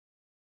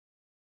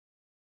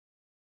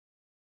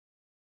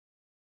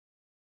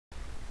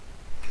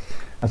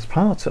As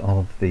part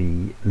of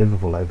the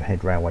Liverpool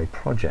Overhead Railway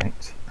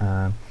project,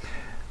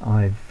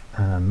 I've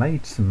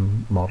made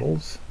some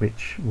models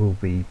which will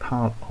be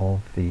part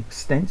of the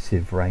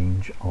extensive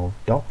range of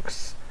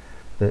docks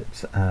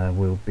that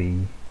we'll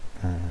be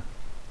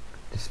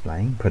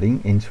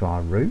putting into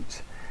our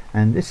route.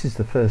 And this is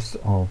the first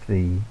of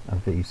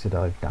these that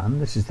I've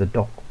done. This is the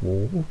dock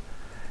wall,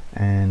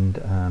 and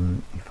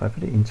if I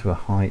put it into a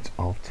height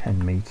of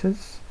 10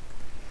 meters,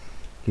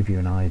 give you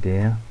an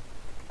idea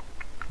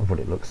of what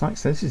it looks like.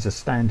 So this is a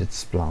standard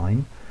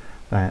spline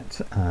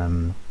that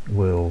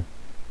will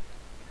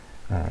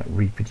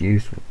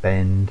reproduce,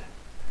 bend,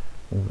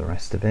 all the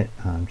rest of it.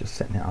 I'm just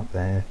setting it up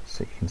there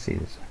so you can see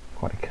there's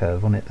quite a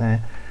curve on it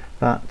there.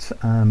 But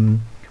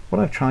what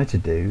I've tried to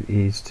do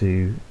is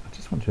I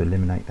just want to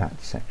eliminate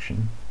that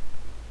section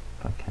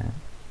if I can.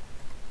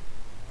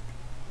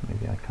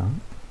 Maybe I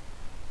can't.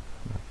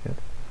 Very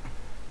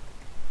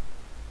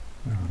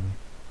good.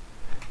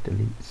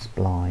 Delete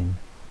spline.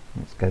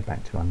 Let's go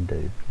back to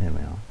undo. There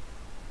we are.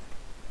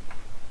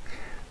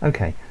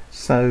 Okay,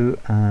 so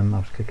I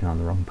was clicking on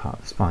the wrong part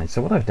of the spine.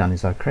 So what I've done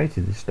is I've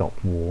created this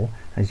dock wall.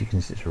 As you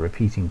can see, it's a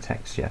repeating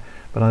texture,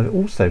 but I've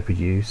also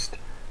produced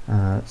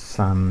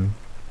some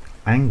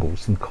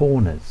angles, some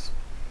corners,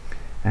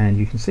 and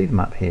you can see them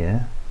up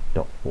here.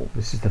 Dock wall.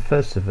 This is the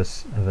first of a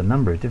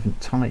number of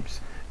different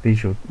types,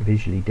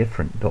 visually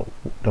different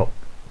dock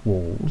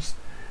walls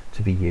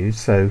to be used.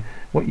 So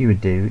what you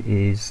would do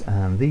is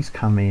these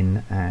come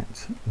in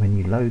at, when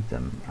you load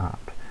them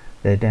up,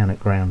 they're down at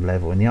ground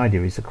level, and the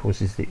idea is, of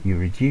course, is that you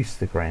reduce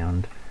the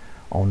ground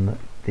on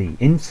the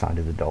inside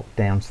of the dock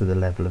down to the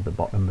level of the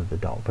bottom of the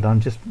dock. But I'm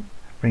just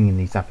bringing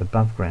these up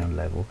above ground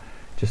level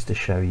just to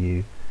show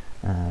you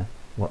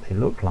what they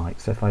look like.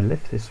 So if I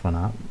lift this one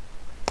up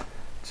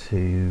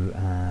to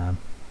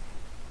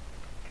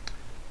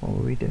what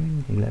were we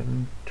doing,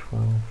 11,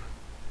 12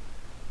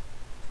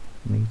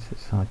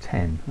 meters high,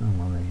 10. Oh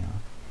well, there you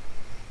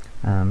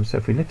are. So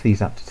if we lift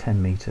these up to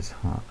 10 meters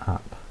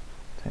up,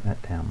 take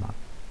that down, Mark.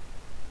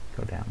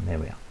 Go down, there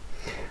we are.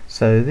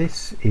 So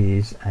this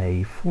is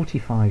a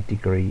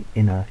 45-degree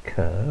inner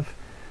curve,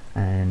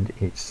 and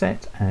it's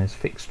set as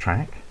fixed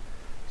track.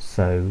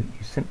 So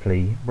you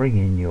simply bring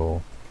in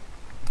your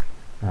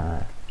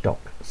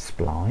dock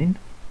spline,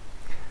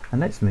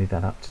 and let's move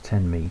that up to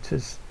 10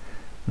 meters.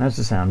 And as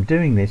I say, I'm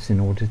doing this in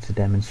order to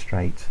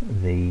demonstrate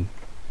the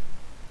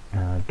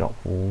dock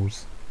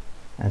walls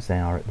as they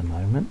are at the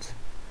moment,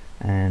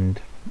 and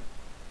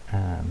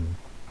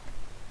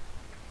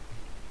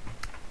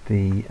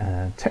the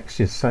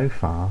textures so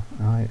far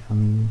are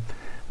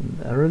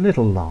a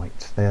little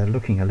light. They are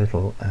looking a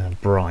little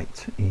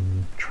bright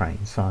in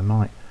Trainz, so I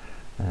might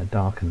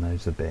darken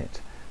those a bit,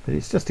 but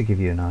it's just to give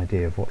you an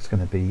idea of what's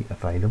going to be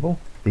available.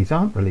 These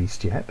aren't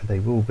released yet, but they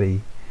will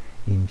be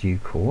in due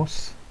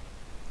course,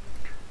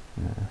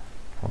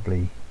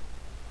 probably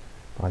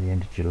by the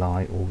end of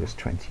July, August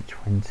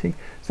 2020.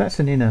 So that's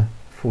an inner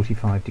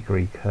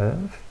 45-degree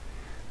curve,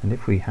 and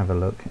if we have a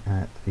look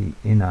at the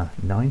inner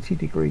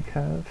 90-degree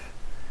curve,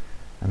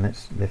 and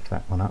let's lift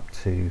that one up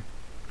to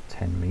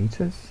 10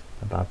 meters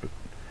above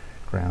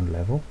ground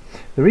level.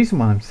 The reason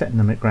why I'm setting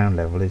them at ground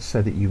level is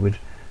so that you would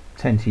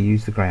tend to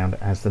use the ground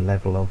as the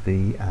level of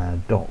the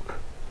dock,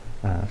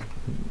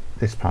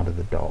 this part of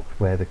the dock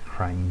where the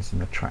cranes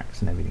and the tracks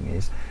and everything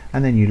is,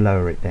 and then you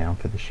lower it down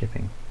for the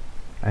shipping.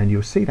 And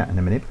you'll see that in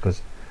a minute,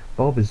 because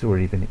Bob has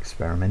already been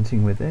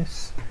experimenting with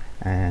this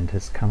and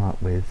has come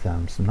up with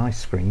some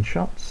nice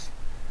screenshots,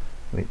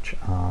 which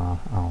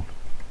I'll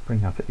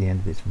bring up at the end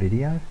of this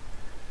video.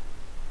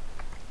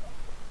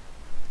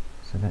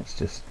 So let's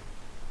just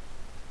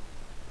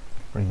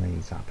bring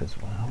these up as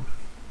well.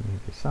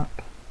 Move this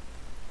up.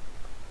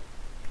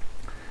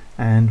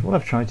 And what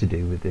I've tried to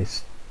do with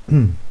this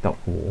dock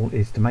wall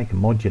is to make a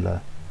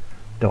modular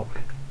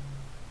dock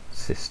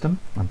system.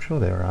 I'm sure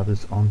there are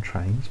others on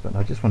Trainz, but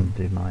I just wanted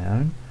to do my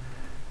own,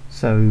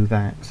 so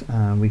that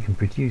we can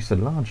produce a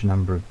large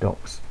number of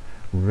docks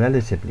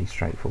relatively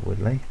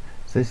straightforwardly.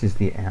 So this is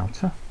the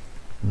outer,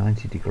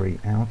 90-degree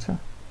outer.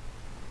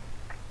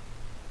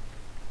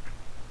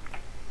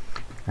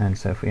 And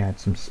so if we add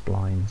some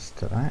splines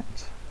to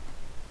that,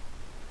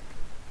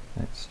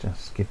 let's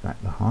just give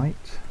that the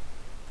height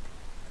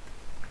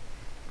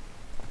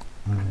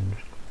and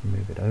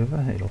move it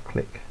over. It'll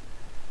click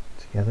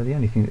together. The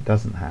only thing that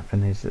doesn't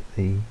happen is that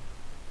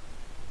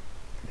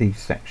these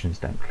sections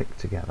don't click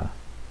together.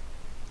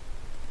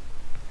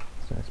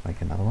 So let's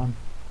make another one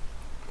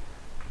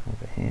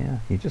over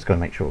here. You've just got to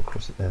make sure, of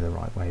course, that they're the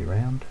right way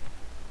around.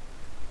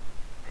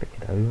 Click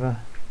it over,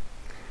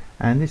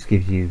 and this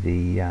gives you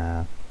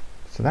the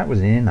so that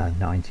was in inner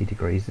 90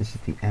 degrees. This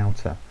is the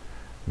outer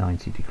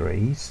 90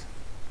 degrees.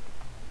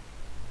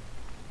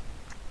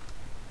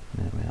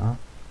 There we are.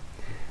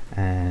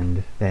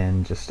 And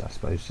then just, I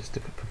suppose, just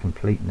for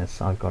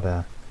completeness, I've got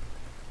an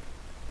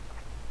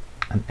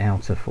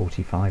outer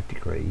 45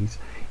 degrees.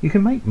 You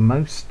can make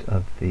most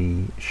of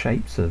the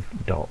shapes of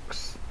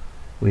docks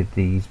with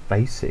these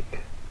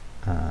basic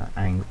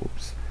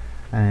angles,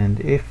 and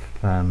if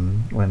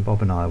when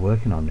Bob and I are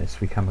working on this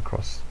we come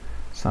across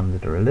some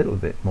that are a little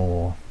bit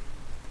more,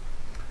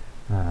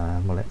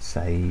 well, let's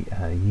say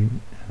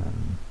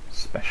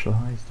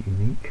specialized,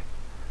 unique,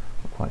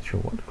 not quite sure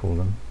what to call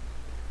them,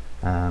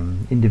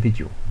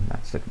 individual,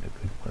 that's a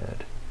good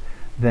word.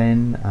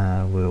 Then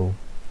we'll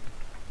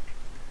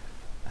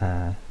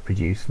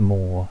produce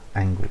more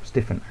angles,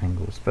 different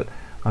angles. But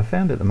I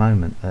found at the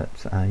moment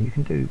that you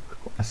can do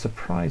a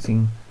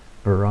surprising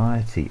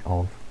variety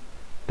of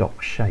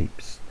dock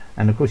shapes,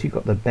 and of course you've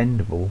got the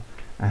bendable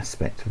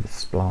aspect of the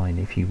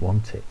spline if you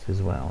want it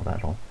as well.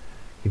 That'll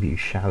give you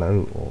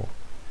shallow or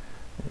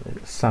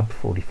sub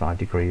 45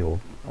 degree or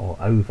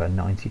over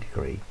 90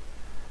 degree.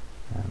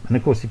 And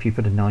of course if you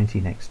put a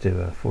 90 next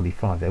to a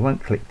 45, they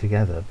won't click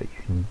together, but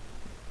you can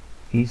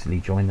easily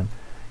join them,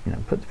 you know,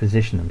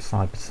 position them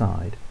side by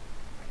side.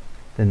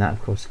 Then that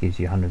of course gives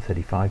you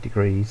 135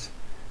 degrees.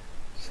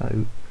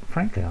 So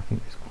frankly I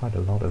think there's quite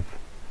a lot of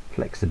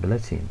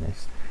flexibility in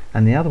this.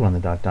 And the other one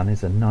that I've done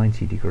is a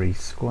 90 degree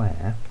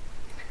square,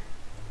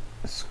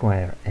 a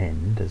square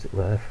end as it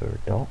were for a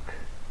dock,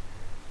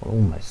 well,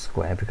 almost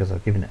square because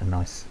I've given it a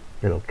nice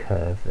little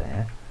curve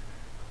there,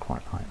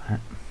 quite like that.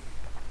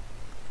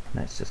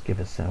 Let's just give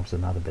ourselves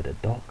another bit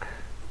of dock.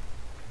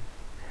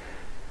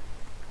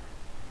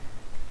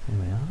 There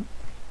we are.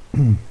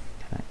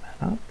 Connect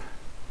that up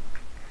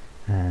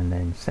and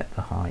then set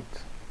the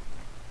height.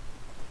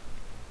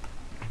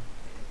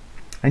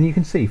 And you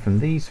can see from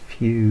these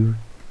few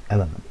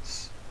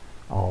elements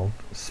of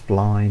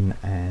spline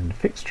and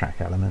fixed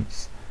track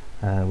elements,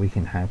 we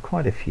can have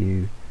quite a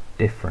few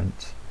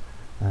different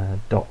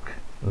dock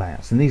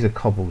layouts. And these are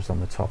cobbles on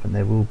the top, and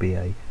there will be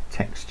a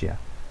texture,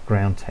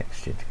 ground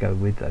texture to go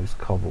with those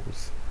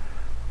cobbles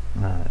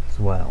as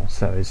well,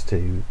 so as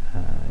to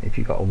if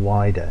you've got a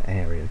wider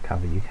area to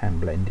cover, you can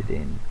blend it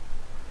in.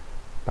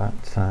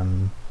 But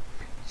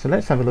so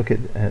let's have a look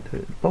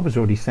at Bob has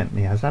already sent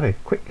me, has had a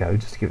quick go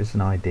just to give us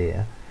an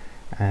idea,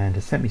 and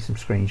has sent me some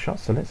screenshots,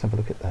 so let's have a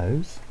look at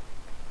those.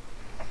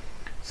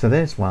 So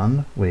there's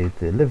one with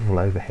the Liverpool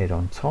Overhead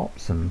on top,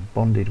 some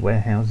bonded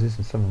warehouses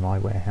and some of my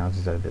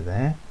warehouses over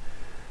there,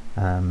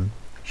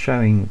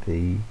 showing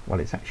the, well,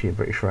 it's actually a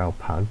British Rail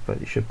pug,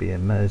 but it should be a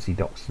Mersey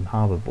Docks and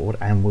Harbour Board,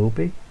 and will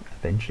be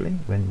eventually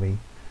when we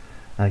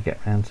get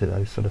round to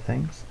those sort of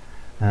things.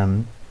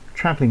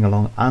 Travelling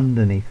along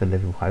underneath the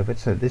Liverpool Overhead,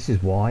 so this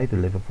is why the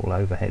Liverpool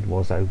Overhead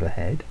was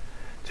overhead,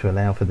 to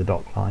allow for the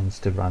dock lines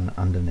to run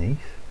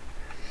underneath.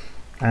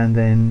 And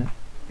then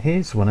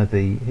here's one of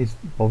the, here's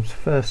Bob's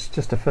first,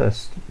 just a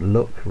first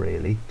look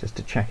really, just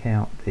to check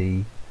out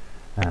the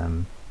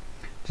I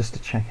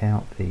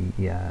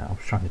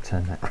was trying to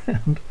turn that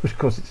around, of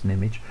course it's an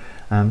image,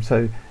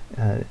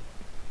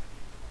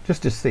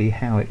 just to see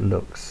how it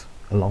looks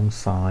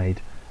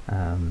alongside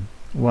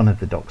one of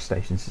the dock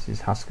stations. This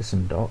is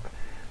Huskisson Dock.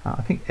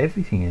 I think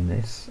everything in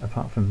this,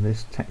 apart from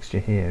this texture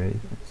here,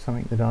 is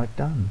something that I've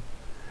done.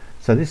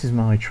 So this is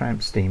my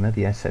tramp steamer,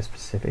 the SS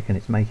Pacific, and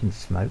it's making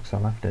smoke, so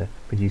I'll have to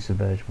produce a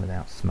version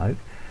without smoke.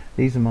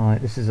 This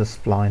is a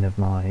spline of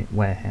my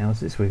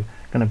warehouses. We're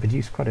going to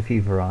produce quite a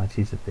few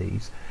varieties of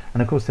these,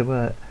 and of course there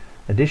were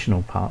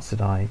additional parts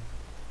that I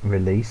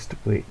released,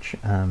 which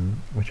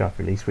I've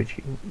released,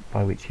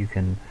 by which you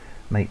can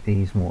make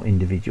these more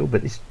individual.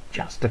 But it's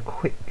just a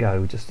quick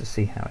go just to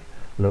see how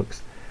it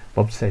looks.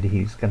 Bob said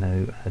he's going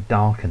to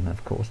darken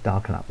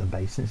up the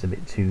basin. It's a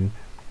bit too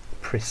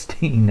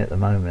pristine at the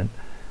moment,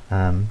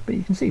 but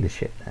you can see the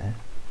ship there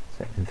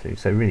sailing through,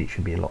 so really it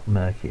should be a lot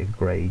murkier,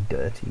 grey,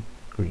 dirty,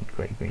 grey,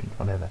 green,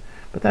 whatever,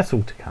 but that's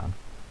all to come.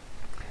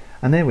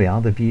 And there we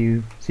are, the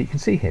view. So you can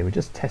see here, we're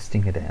just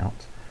testing it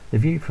out, the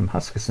view from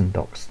Huskisson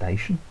Dock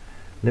Station,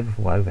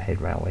 Liverpool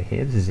Overhead Railway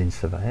here. This is in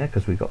Surveyor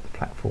because we've got the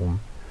platform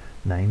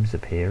names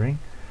appearing,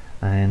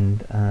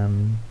 and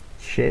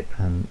ship,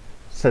 and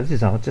so this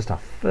is just our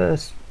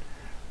first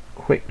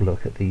quick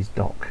look at these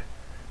dock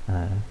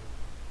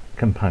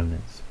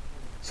components.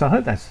 So I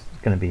hope that's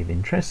going to be of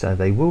interest. So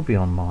they will be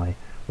on my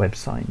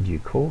website in due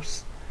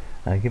course.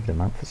 Give it a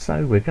month or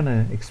so. We're going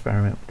to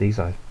experiment with these.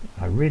 I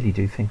really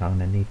do think I'm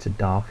going to need to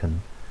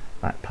darken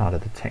that part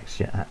of the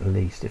texture at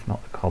least, if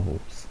not the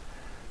cobbles.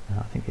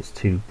 I think it's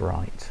too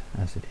bright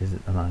as it is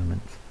at the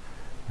moment.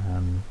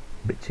 A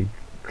bit too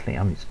clear.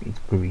 I mean, it's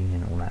green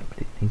and all that, but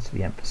it needs to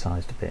be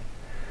emphasised a bit.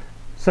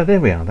 So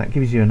there we are. That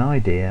gives you an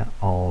idea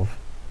of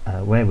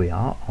where we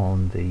are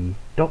on the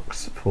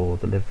docks for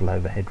the Liverpool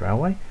Overhead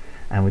Railway,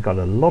 and we've got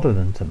a lot of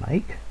them to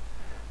make,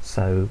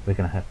 so we're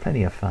going to have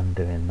plenty of fun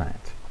doing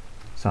that.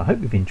 So I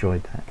hope you've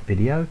enjoyed that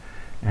video,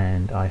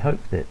 and I hope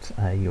that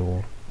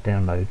you'll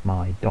download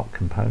my dock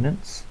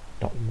components,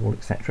 dock wall,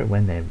 etc.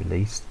 when they're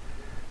released.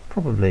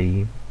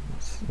 Probably,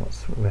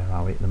 where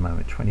are we at the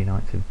moment?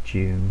 29th of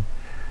June.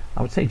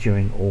 I would say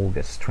during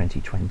August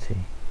 2020.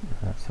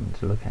 That's something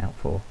to look out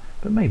for,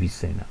 but maybe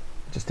sooner.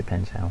 It just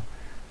depends how you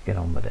get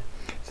on with it.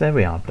 So there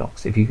we are,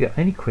 docks. If you've got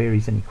any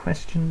queries, any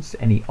questions,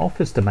 any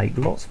offers to make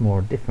lots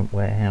more different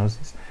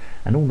warehouses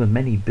and all the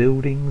many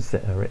buildings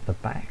that are at the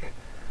back,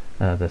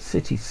 the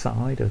city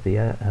side of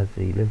the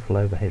Liverpool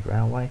Overhead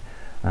Railway,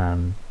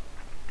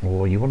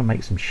 or you want to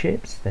make some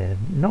ships, they're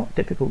not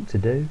difficult to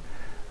do.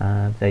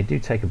 They do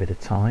take a bit of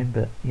time,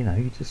 but you know,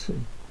 you just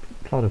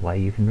plod away,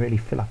 you can really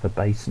fill up a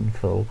basin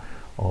full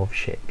of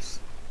ships.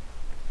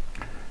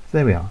 So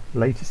there we are,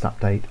 latest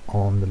update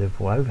on the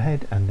Liverpool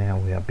Overhead, and now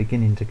we are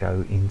beginning to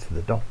go into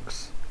the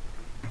docks.